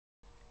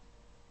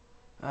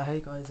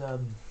Hey guys,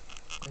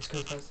 it's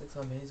Chris56,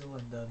 I'm Hazel,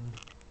 and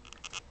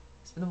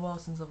it's been a while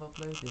since I've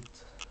uploaded,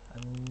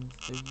 and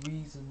the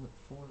reason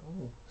for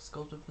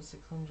sculpted for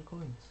 600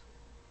 coins,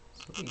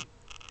 sweet,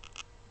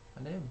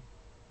 and him,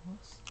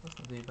 that's not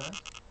too bad,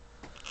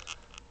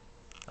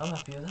 I'm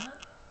happy with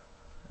that.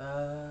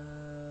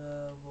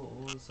 What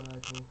was I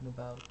talking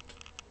about?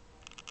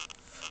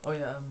 Oh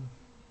yeah,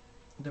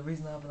 the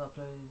reason I haven't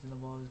uploaded in a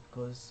while is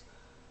because,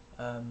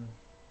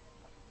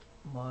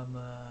 my,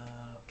 my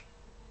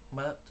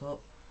laptop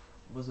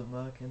wasn't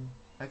working.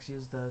 Actually, it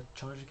was the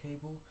charger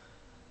cable.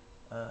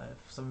 For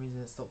some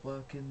reason it stopped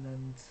working,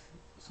 and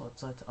so I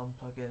decided to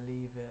unplug it and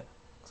leave it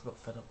because I got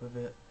fed up with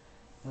it.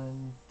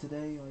 And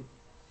today I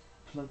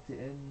plugged it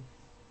in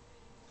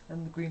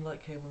and the green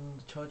light came on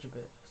the charger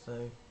bit, so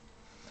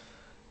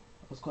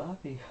I was quite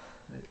happy.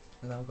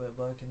 Now I've got it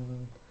working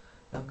and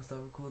now I can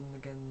start recording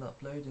again and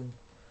uploading.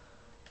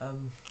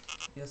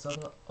 Yes, I'm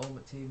an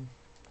Ultimate Team.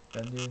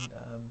 I'm doing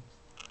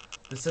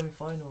the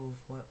semi-final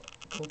of my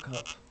Gold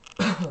Cup.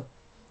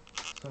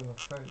 Sorry, my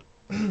throat.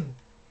 I think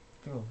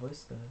my voice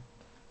is going.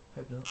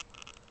 Hope not.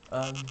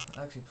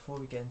 Actually, before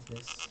we get into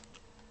this,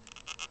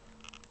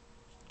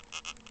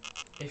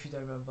 if you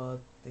don't remember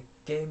the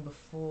game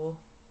before,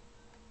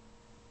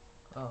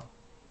 I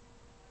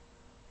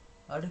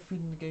had a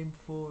feeling the game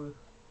before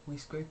we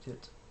scraped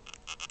it,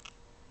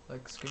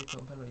 like scraped it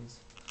on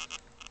penalties.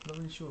 Not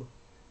really sure.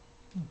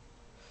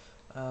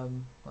 I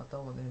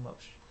don't want him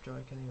up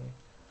strike anyway.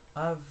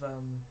 I have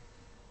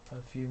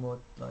a few more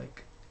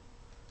like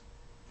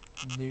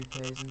new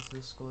players into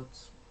the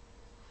squads.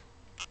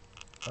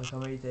 Like I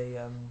made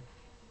a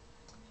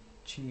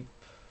cheap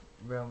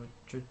Real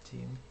Madrid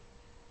team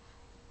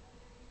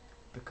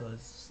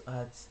because I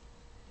had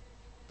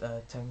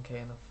 10k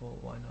and I thought,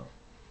 why not?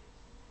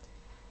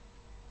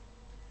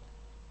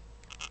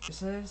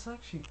 It's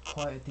actually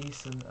quite a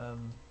decent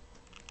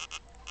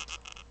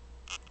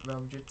Real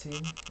Madrid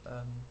team.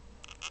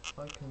 If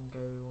I can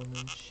go on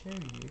and show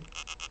you,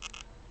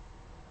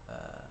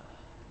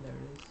 there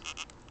it is.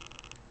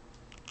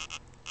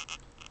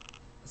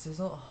 So it's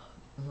not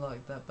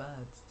like that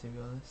bad, to be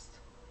honest.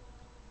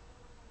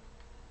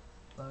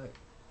 Like,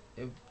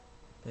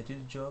 they do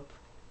the job,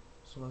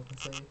 that's all I can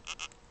say.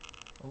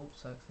 Oh,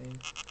 sack thing,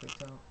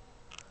 clicked out.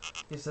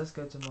 Yes, let's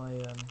go to my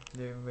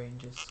Luton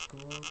Rangers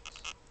squad.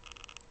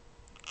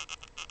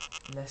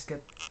 Let's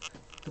get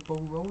the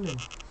ball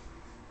rolling.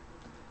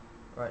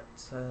 Right,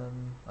 I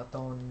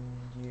don't want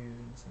you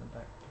in the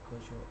back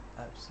because you're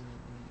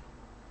absolutely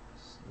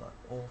like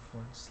awful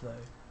and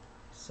slow.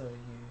 So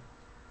you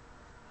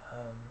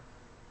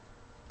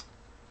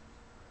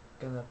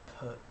gonna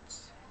put.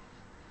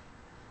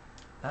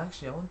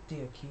 Actually, I want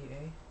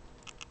Diakite.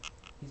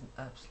 He's an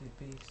absolute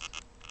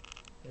beast.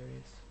 There he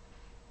is.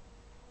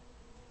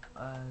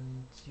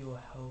 And your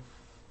health,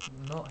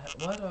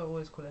 why do I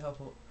always call it health?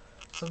 For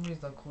some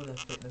reason I call it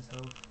fitness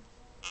health.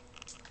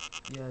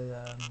 Yeah,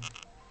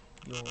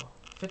 your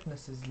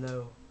fitness is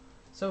low.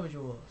 So is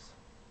yours.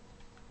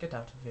 Get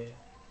out of here.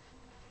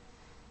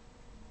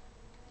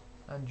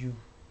 And you,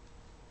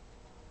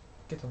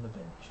 get on the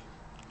bench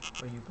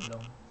where you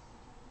belong.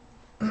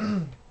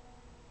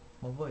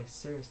 My voice,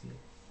 seriously.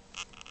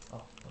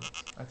 Oh,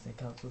 I accidentally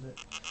cancelled it.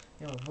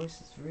 Yeah, my voice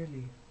is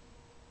really,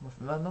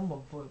 not my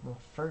voice, my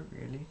throat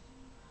really.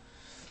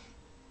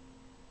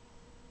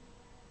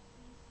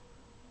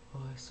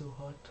 Oh, it's so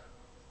hot.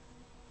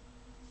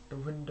 The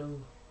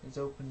window is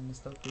open and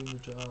it's not doing the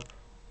job.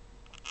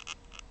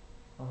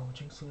 Oh,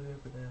 Jinx all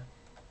over there.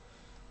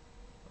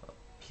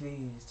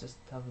 Please, just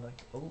have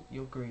like, oh,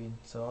 you're green,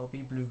 so I'll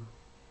be blue.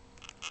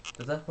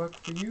 Does that work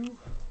for you?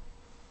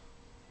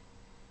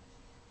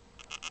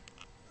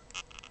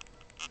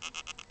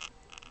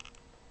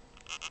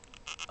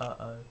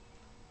 Uh-oh.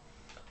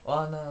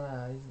 Oh,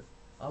 no,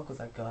 I've got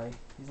that guy.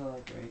 He's not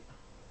that great.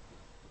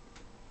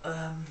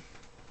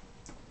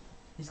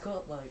 He's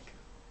got like,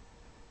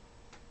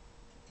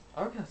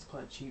 I reckon that's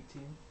quite a cheap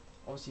team.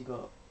 Obviously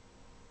got,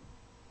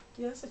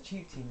 yeah, it's a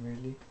cheap team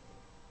really.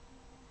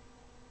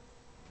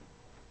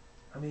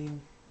 I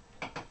mean,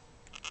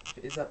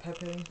 is that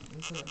Pepe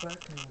in centre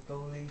back and the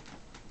goalie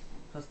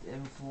plus the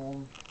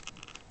inform,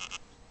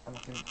 and I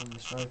think one of the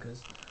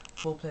strikers.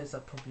 4 players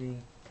that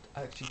probably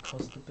actually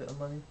cost a bit of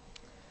money.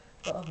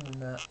 But other than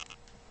that,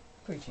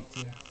 pretty cheap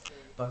team.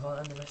 But I can't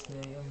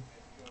underestimate him.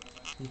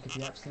 He could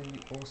be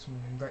absolutely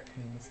awesome and wreck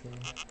me in this game.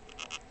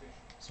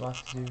 So I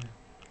have to do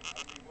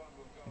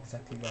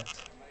exactly that.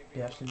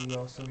 Be absolutely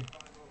awesome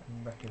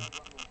and wreck him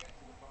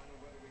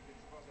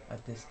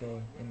at this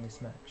game, in this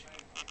match.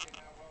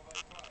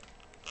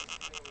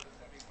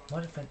 My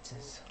defence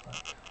is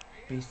like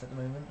beast at the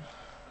moment.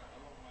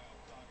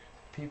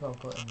 People I've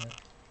got in there,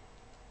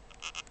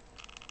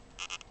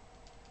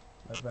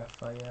 like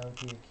Raphael,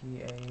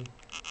 Diakite,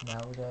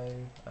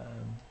 Naldo,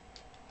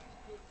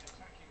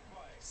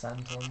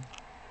 Santon.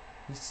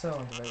 He's so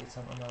underrated,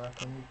 Santon, I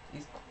reckon.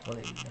 He's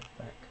quality left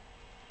back.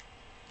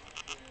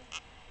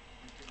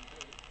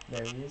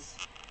 There he is.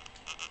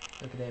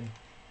 Look at him.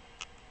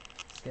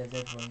 Scares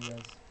everyone he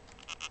does.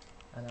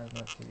 And has an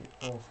absolutely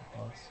awful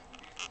pass.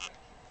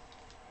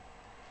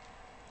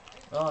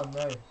 Oh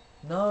no.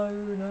 No,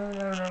 no,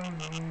 no, no,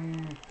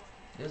 no.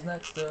 There's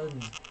next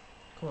turn.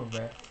 Come on,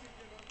 ref.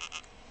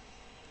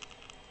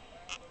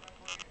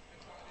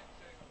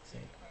 Fuck's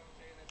sake.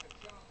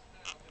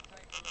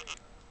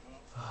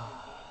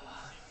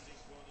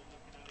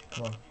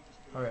 Come on.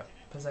 Hurry up.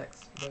 Press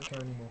X. We don't care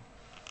anymore.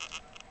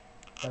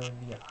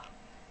 Yeah.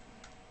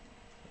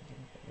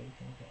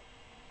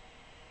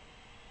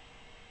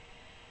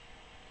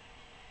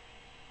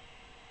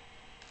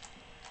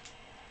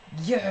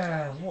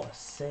 Yeah, what a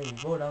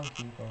save. Well done,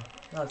 keeper.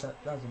 That was a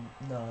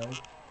no.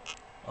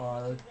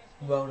 Oh,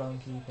 well done,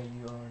 keeper.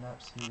 You are an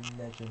absolute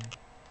legend.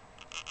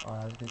 Oh,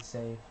 that was a good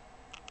save.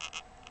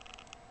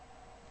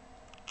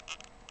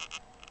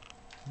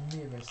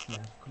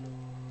 Miroslav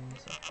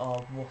Klose. Oh,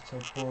 what a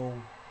ball.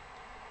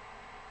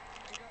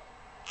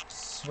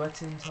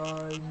 Sweating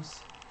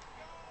times.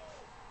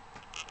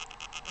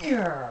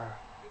 Yeah.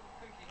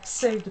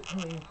 Saved the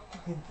penalty.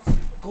 Fucking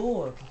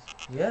scored.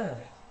 Yeah.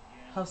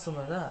 Have some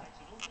of that.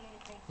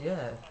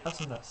 Yeah. Have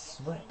some of that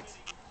sweat.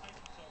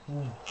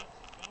 Ooh.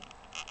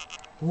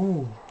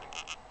 Ooh.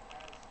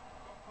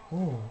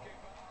 Ooh.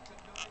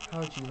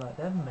 How do you like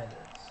them medals?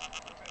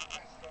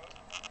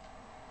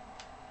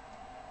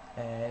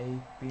 Hey,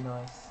 be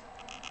nice.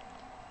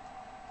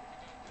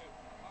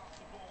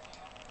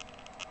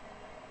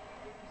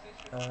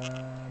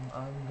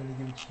 I'm gonna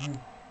give it to you.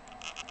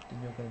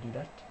 Then you're gonna do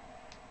that.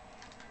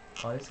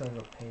 Oh, this guy's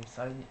got pace.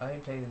 I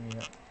ain't played him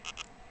yet.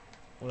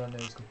 All I know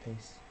is good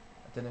pace.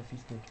 I don't know if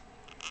he's good.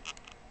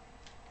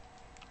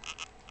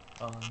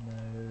 Oh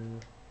no.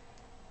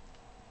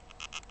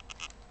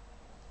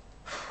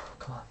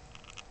 Come on.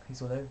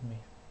 He's all over me.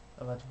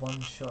 I've had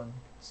one shot and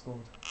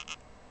scored.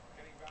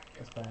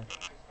 That's bad.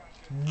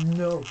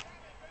 No!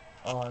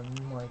 Oh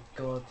my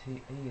god,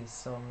 he is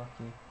so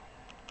unlucky.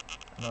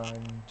 And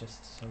I'm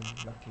just so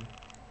lucky.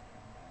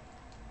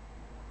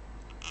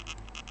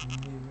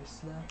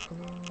 Miroslav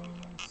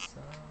Klose.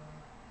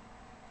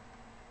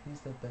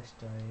 He's the best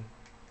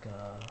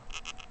striker.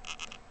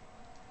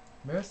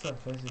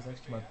 Miroslav Klose is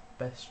actually my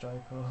best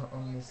striker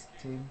on this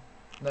team.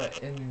 No,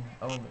 in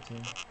Ultimate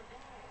Team.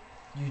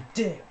 You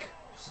dick!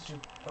 Such a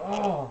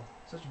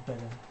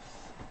better.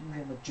 You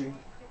made my drink.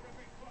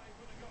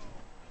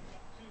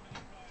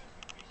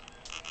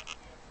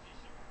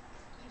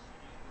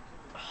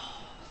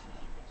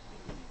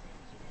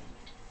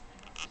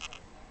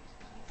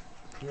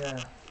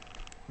 Yeah,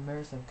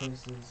 Miroslav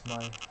Klose is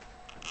my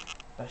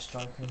best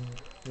striker in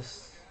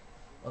this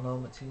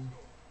Ultimate Team.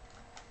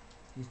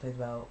 He's played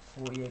about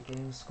 48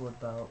 games, scored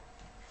about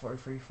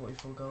 43,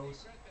 44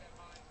 goals.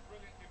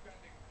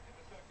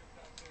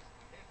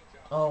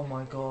 Oh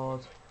my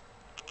god.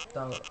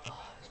 That was,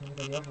 it's going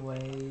to go the other way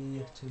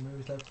to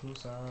Miroslav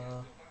Klose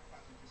so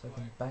I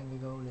can bang a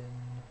goal in.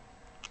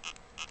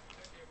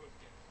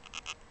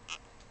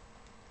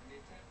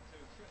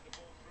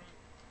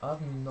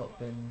 I've not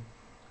been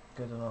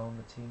good on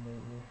the team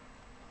lately.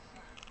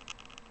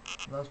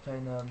 When I was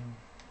playing on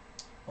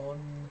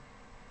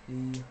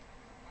the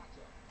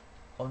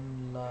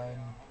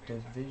online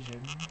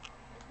division,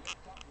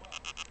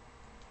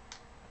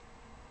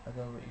 I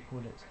don't know what you call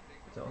it.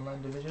 Is it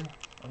online division?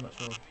 I'm not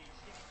sure.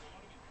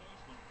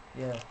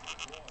 Yeah.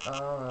 I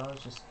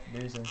was just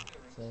losing,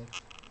 so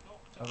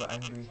I got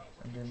angry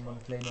and didn't want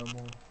to play no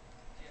more.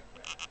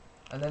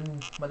 And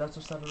then my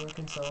laptop started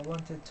working, so I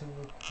wanted to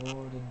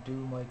record and do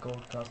my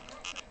Gold Cup.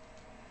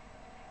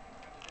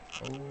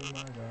 Oh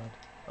my god.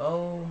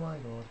 Oh my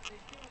god.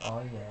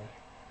 Oh yeah.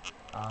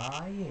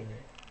 Ah yeah.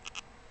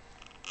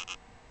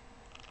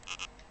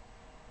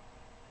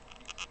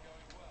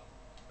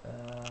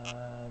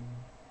 Um,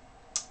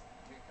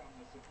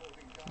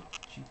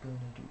 what you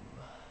gonna do?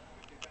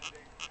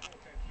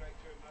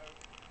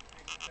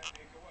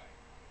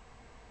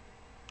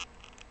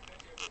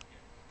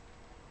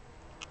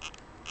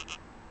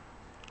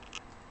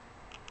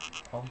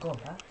 Oh, go on,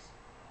 Pax.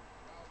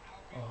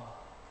 Oh.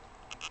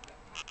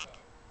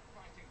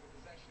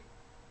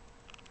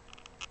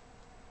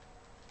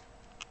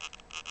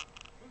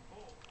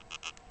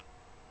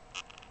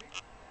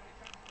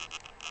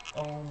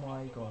 Oh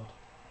my god.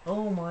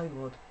 Oh my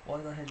god. Why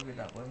did I head it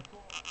that way?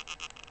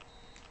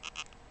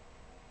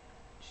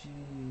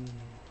 Jeez.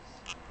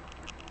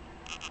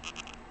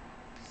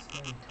 So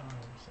many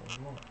times, or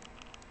what?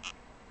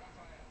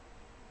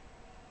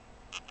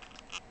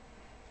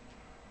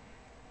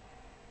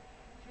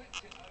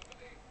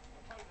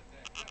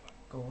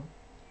 Go on.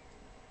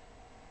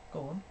 Go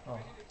on. Oh.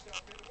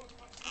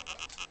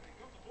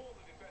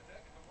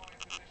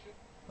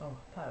 Oh,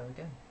 Pato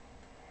again.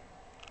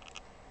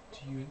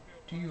 To you.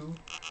 To you.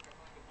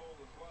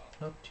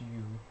 Not to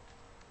you.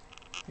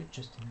 You're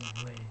just in the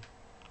way.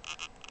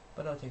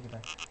 But I'll take it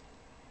back.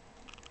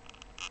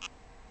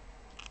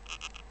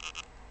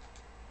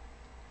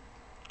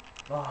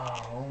 Oh,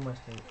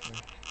 almost hit it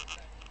through.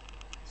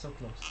 So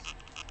close.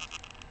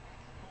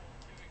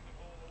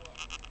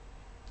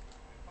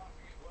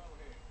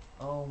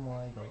 Oh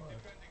my god.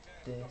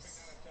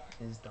 This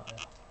is dire.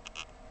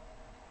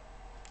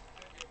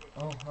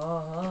 Oh,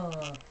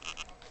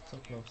 so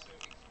close.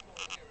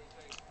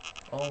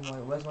 Oh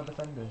my, where's my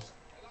defenders?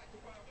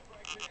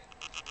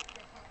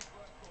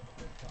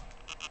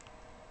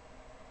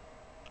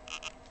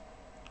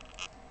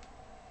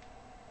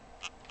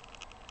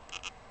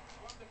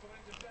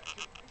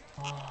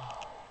 Oh,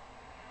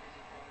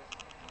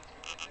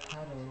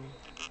 hello.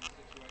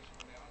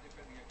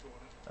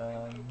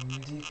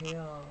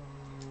 DKR.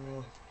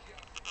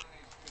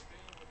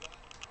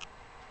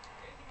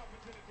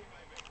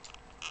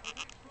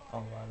 Oh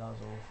wow, that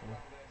was awful.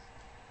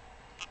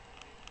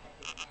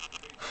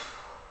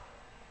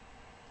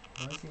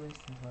 Why is he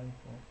wasting time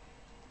for?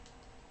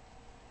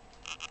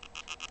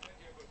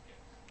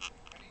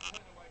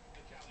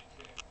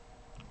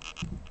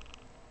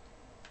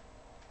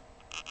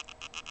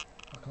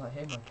 I can like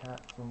hear my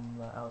cat from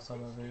outside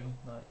my room,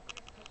 like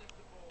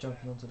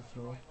jumping onto the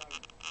floor.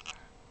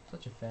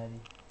 Such a fatty.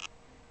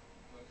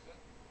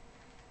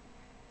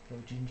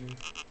 Little ginger.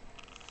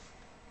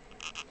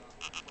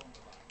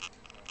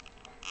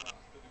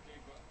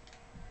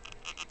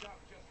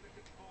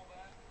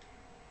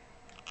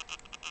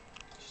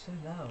 She's so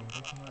loud, I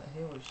can like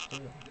hear what she's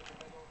doing.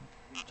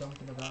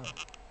 Jumping about.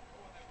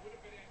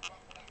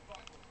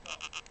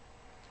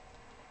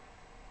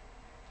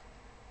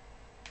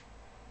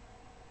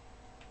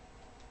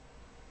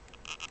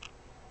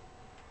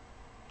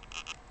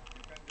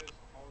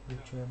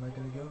 Which way am I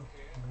gonna go?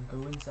 I'm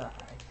gonna go inside.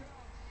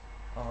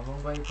 Oh,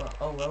 wrong way, but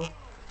oh well.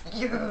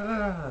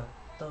 Yeah!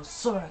 That was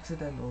so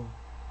accidental.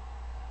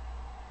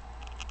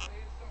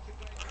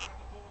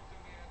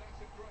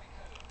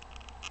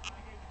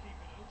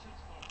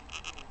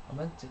 I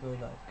meant to go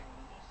like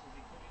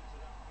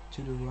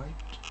to the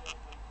right.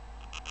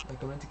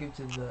 Like I meant to give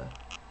to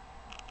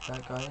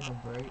that guy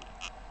number 8.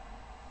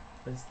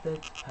 But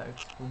instead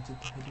Patrick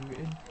wanted to header it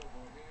in.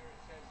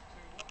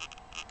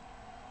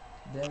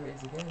 There it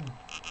is again.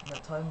 In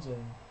that time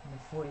zone. In the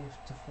 40th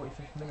to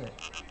 45th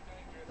minute.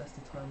 That's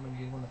the time when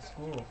you want to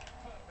score.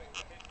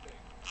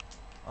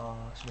 Ah,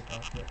 I should have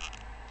passed it.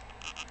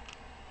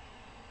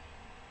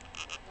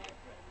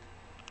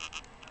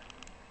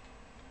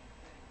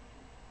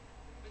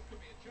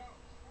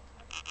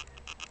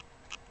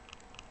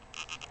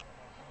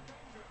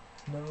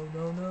 No,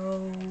 no,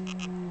 no!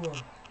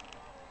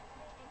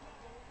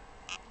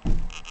 The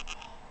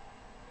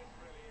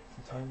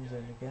time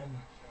zone again.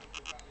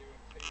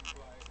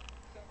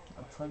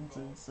 That time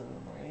zone's so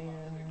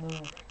annoying.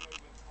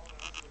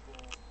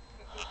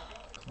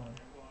 Come on.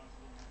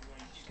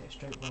 Just get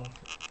straight off it.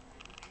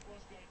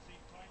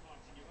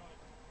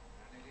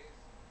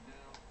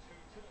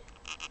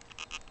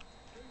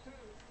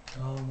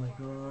 Oh my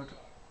god.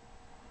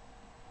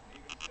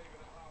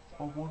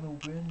 I wanna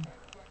win.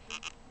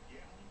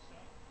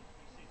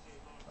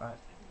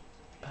 Right,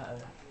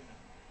 Pato.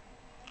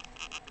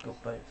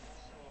 Got both.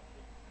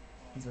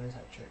 He's on his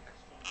hat trick.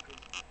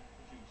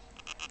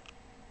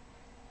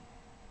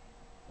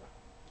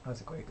 That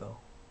was a great goal.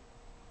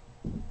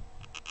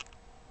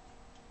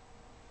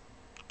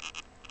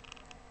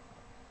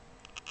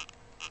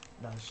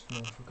 That was just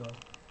more for goal.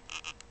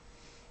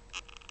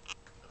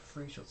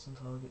 3 shots on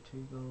target,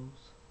 2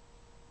 goals.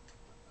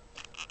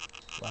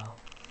 Wow.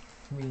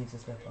 We need to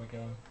step our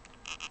game.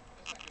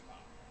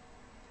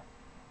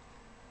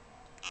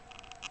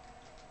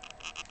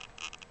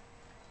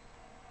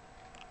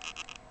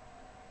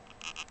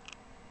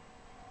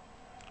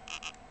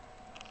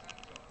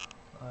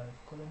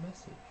 I've got a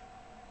message.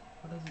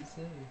 What does it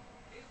say?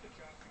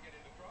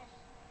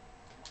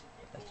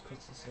 Let's put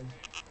this in.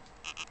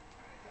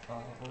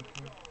 Oh,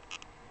 okay.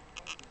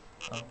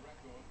 Oh.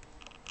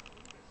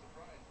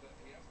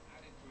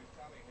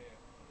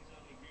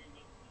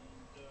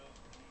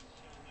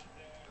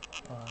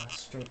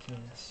 Straight to me,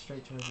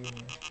 straight to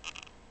Robinho.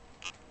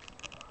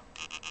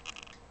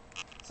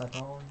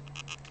 Saton.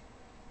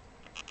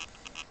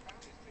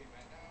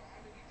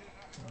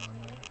 Oh no.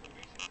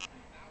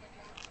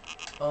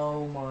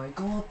 Oh my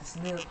god, this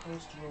near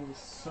post roll is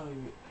so...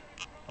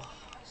 Oh,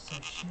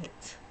 so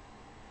shit.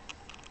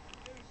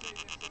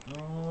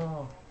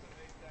 Oh.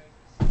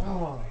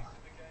 Oh.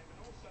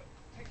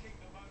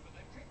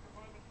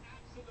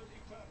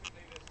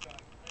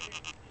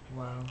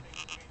 Wow.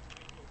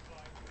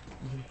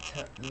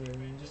 You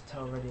can just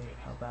tell already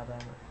how bad I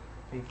am at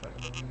FIFA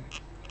at the moment.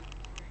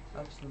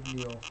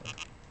 Absolutely awful.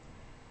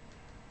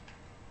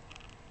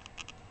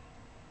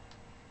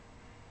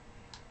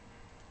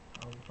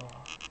 Oh,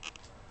 wow.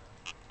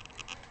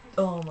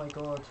 Oh my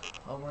god.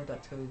 I wanted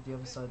that to go to the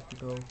other side of the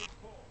goal.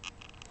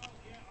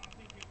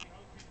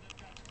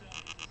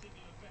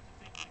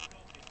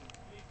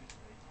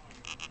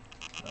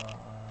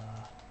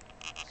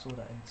 Saw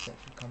that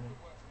interception coming.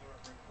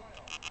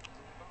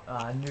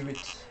 I knew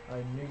it.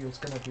 I knew you was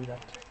gonna do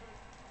that.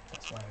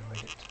 That's why I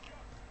read it.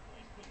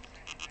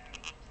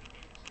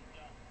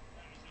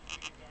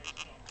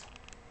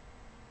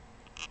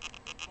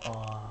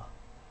 Ah.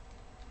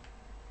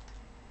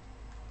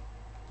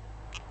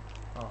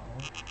 Oh.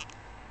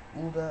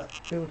 All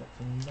that build up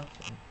for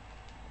nothing.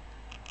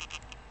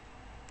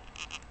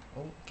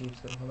 Oh, Gabe's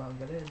gonna come out and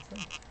get it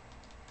instead.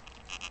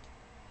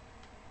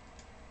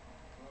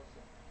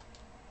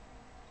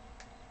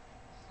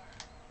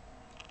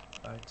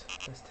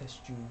 Right, let's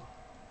test you.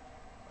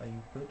 Are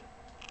you good?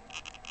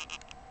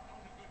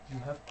 You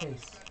have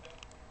pace.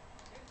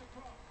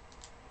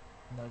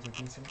 And that was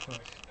a decent cross.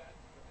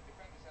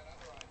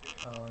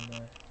 Oh no.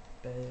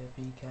 Better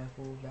be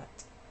careful of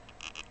that.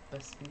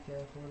 Best be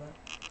careful of that.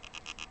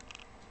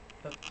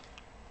 Yep.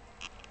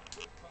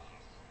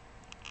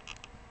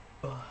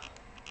 Oh.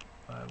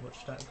 Alright,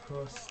 watch that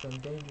cross. Them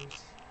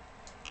dangerous.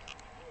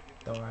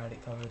 Don't worry, I had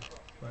it covered.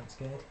 Weren't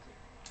scared.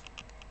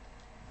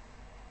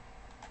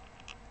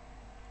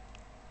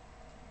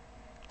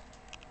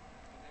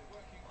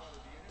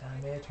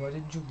 Damn it, why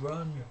didn't you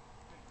run?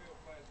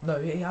 No,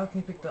 how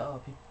can he pick that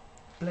up? He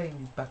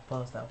blatantly back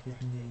passed that off his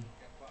knee.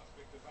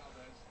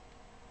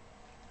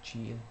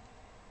 Cheating.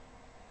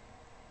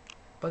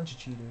 Bunch of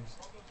cheaters.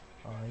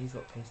 Oh, he's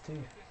got pace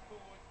too.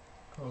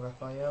 Come on,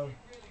 Raphael.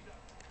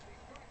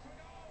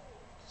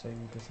 So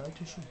you decide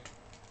to shoot.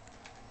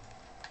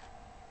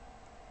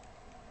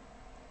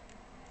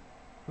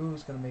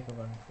 Who's gonna make a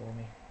run for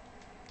me?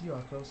 You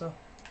are closer.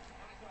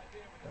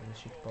 That was a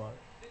shit ball.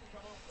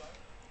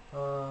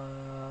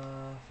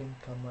 I think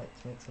I might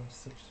make some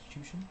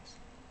substitutions.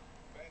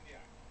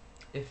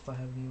 If I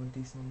have anyone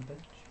decent on the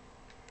bench.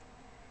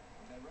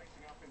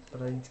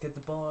 But I need to get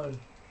the ball.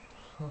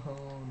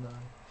 Oh no.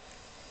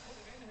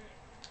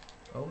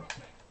 Oh,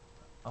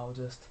 I'll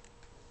just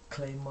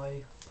claim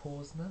my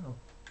pause now.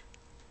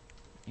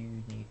 You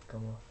need to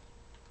come off.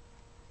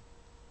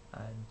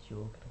 And you're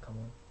gonna come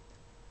on.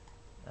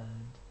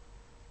 And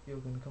you're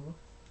gonna come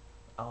off.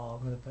 Oh,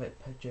 I'm gonna put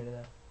Pedro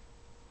there.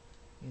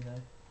 You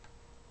know.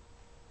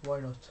 Why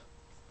not?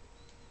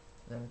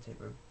 Then I'm gonna take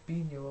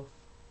Robinho off.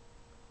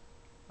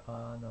 No,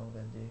 I'm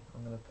gonna do.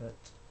 I'm gonna put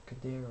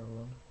Kadira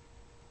on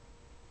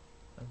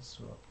and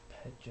swap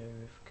Pedro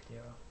with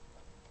Kadira.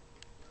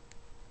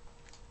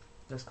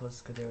 Just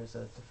because Kadira is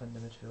a defender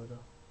midfielder.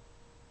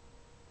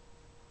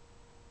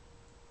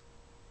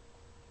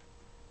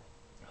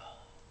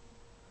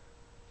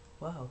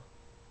 Wow,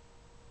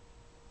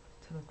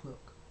 10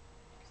 o'clock.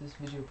 So this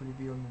video will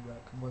probably be on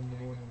like 1 in the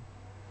morning.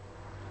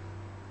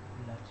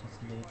 That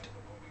is late.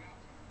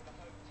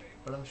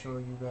 But I'm sure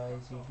you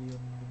guys will be on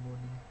in the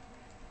morning.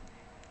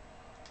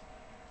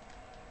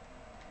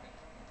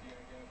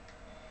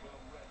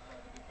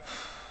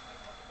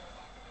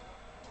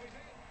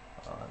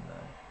 Oh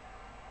no.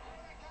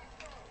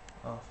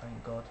 Oh,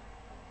 thank God.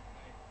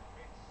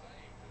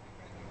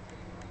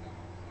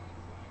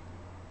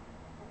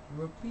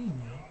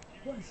 Robinho?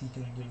 Why is he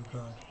getting yellow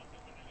card?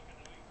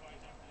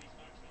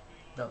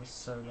 That was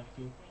so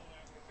lucky.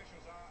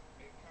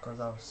 Because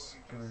I was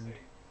screwed.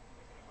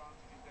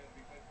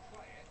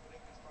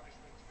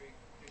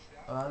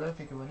 Oh, I don't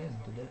think it went in,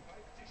 did it?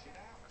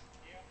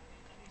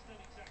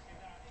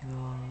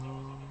 No.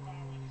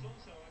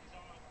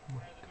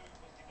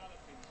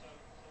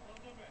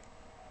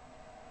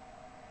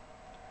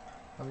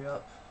 Hurry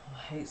up. I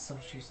hate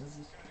substitutions.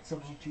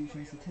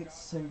 Substitutions, it takes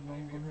so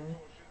long on here.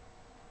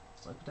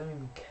 It's like, I don't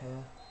even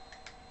care.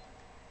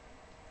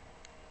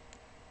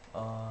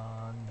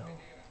 No.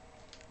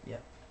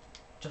 Yep.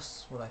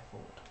 Just what I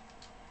thought.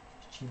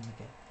 Cheating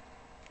again.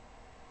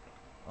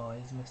 Oh,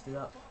 he's messed it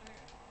up.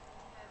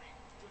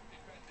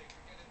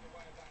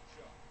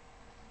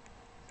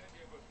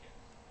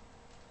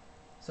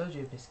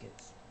 Sergio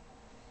Biscuits.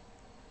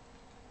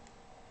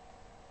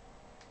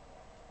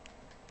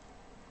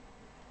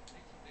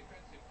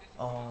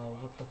 Oh,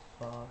 what the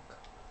fuck?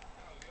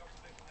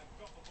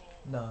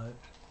 No.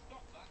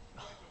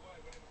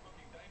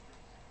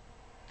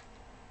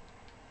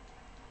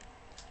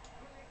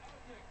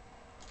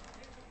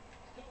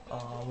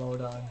 Oh, well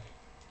done.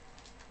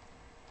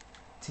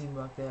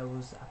 Teamwork there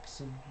was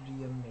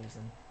absolutely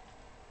amazing.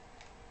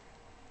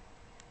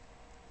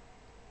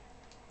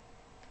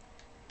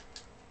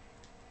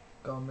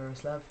 Go on,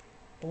 Miroslav.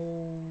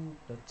 All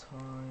the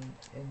time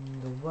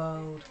in the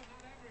world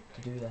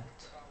to do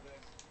that.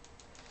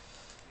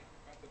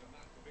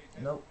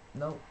 Nope,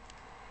 nope,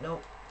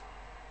 nope.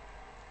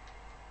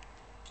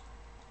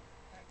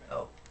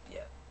 Oh, yeah,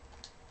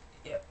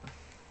 yeah.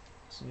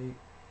 Sweet.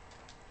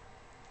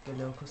 Get a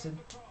little cussing.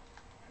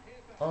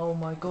 Oh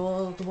my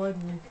God, why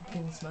didn't you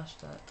fucking smash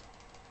that?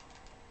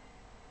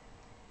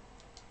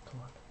 Come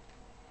on.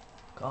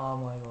 Oh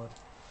my God.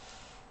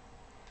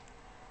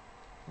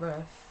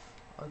 Ref,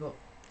 I got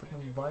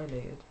freaking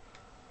violated.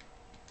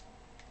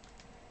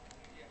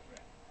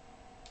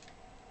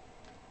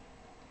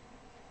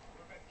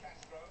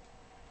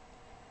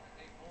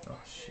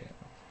 Oh shit.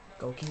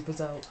 Goalkeeper's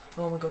out.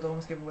 Oh my God, I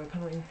almost gave away a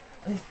penalty.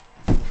 And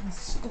he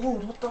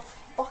scored. What the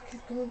fuck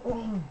is going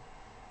on?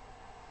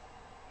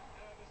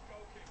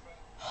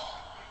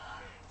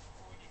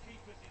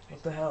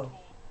 What the hell?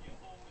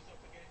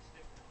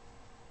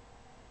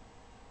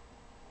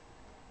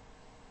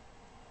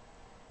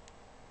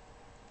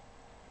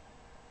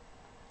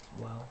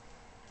 Wow.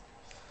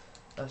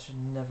 That should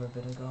never have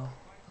been a goal.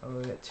 I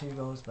will get 2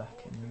 goals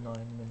back in 9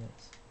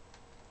 minutes.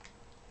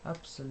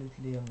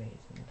 Absolutely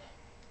amazing.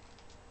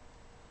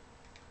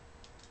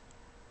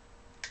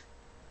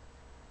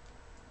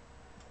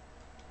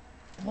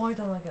 Why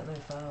don't I get no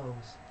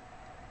fouls?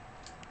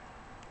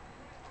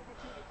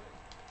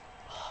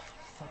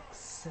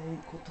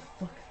 sake, what the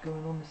fuck is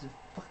going on? This is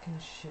fucking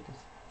shit, this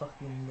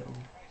fucking little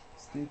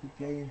stupid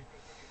game.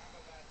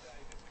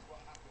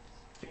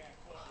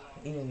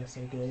 EA are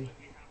so gay.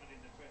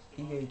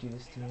 EA do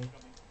this to me.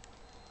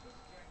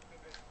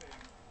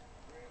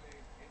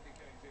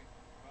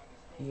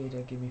 EA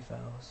don't give me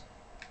fouls.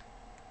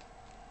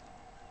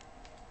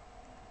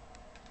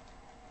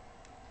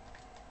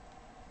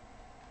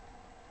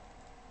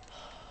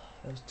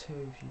 There was two of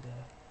you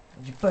there.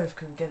 And you both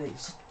couldn't get it, you're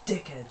such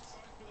dickheads.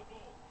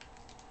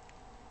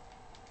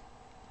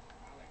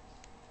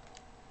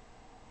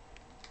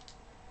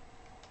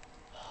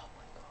 Oh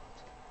my god.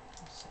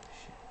 I'm so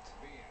shit.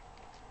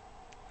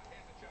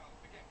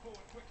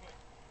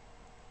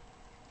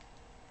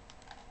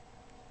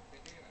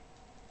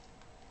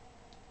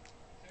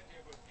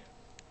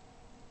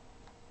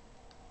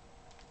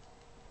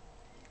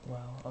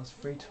 Wow, I was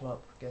 3-2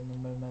 up, getting the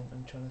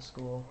momentum, trying to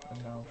score,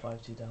 and now I'm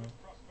 5-2 down.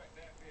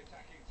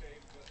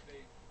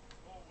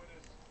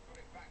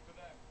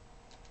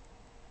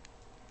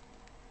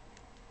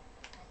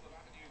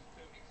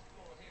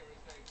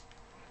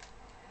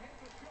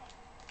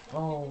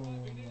 Oh,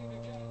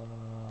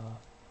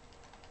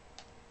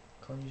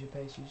 can't use your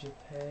pace, use your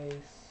pace.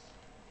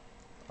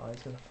 Oh,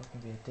 he's gonna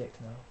fucking be a dick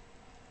now.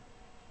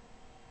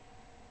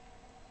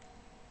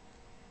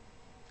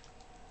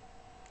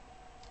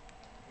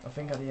 I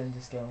think at the end of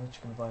this game I'm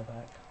just gonna buy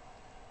back.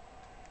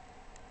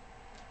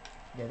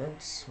 Yeah, don't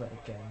sweat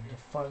again.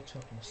 You're 5-2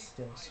 up and you're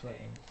still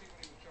sweating.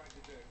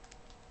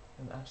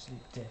 You're an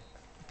absolute dick.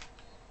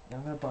 Yeah,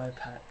 I'm gonna buy a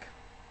pack.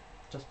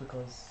 Just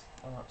because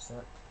I'm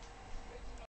upset.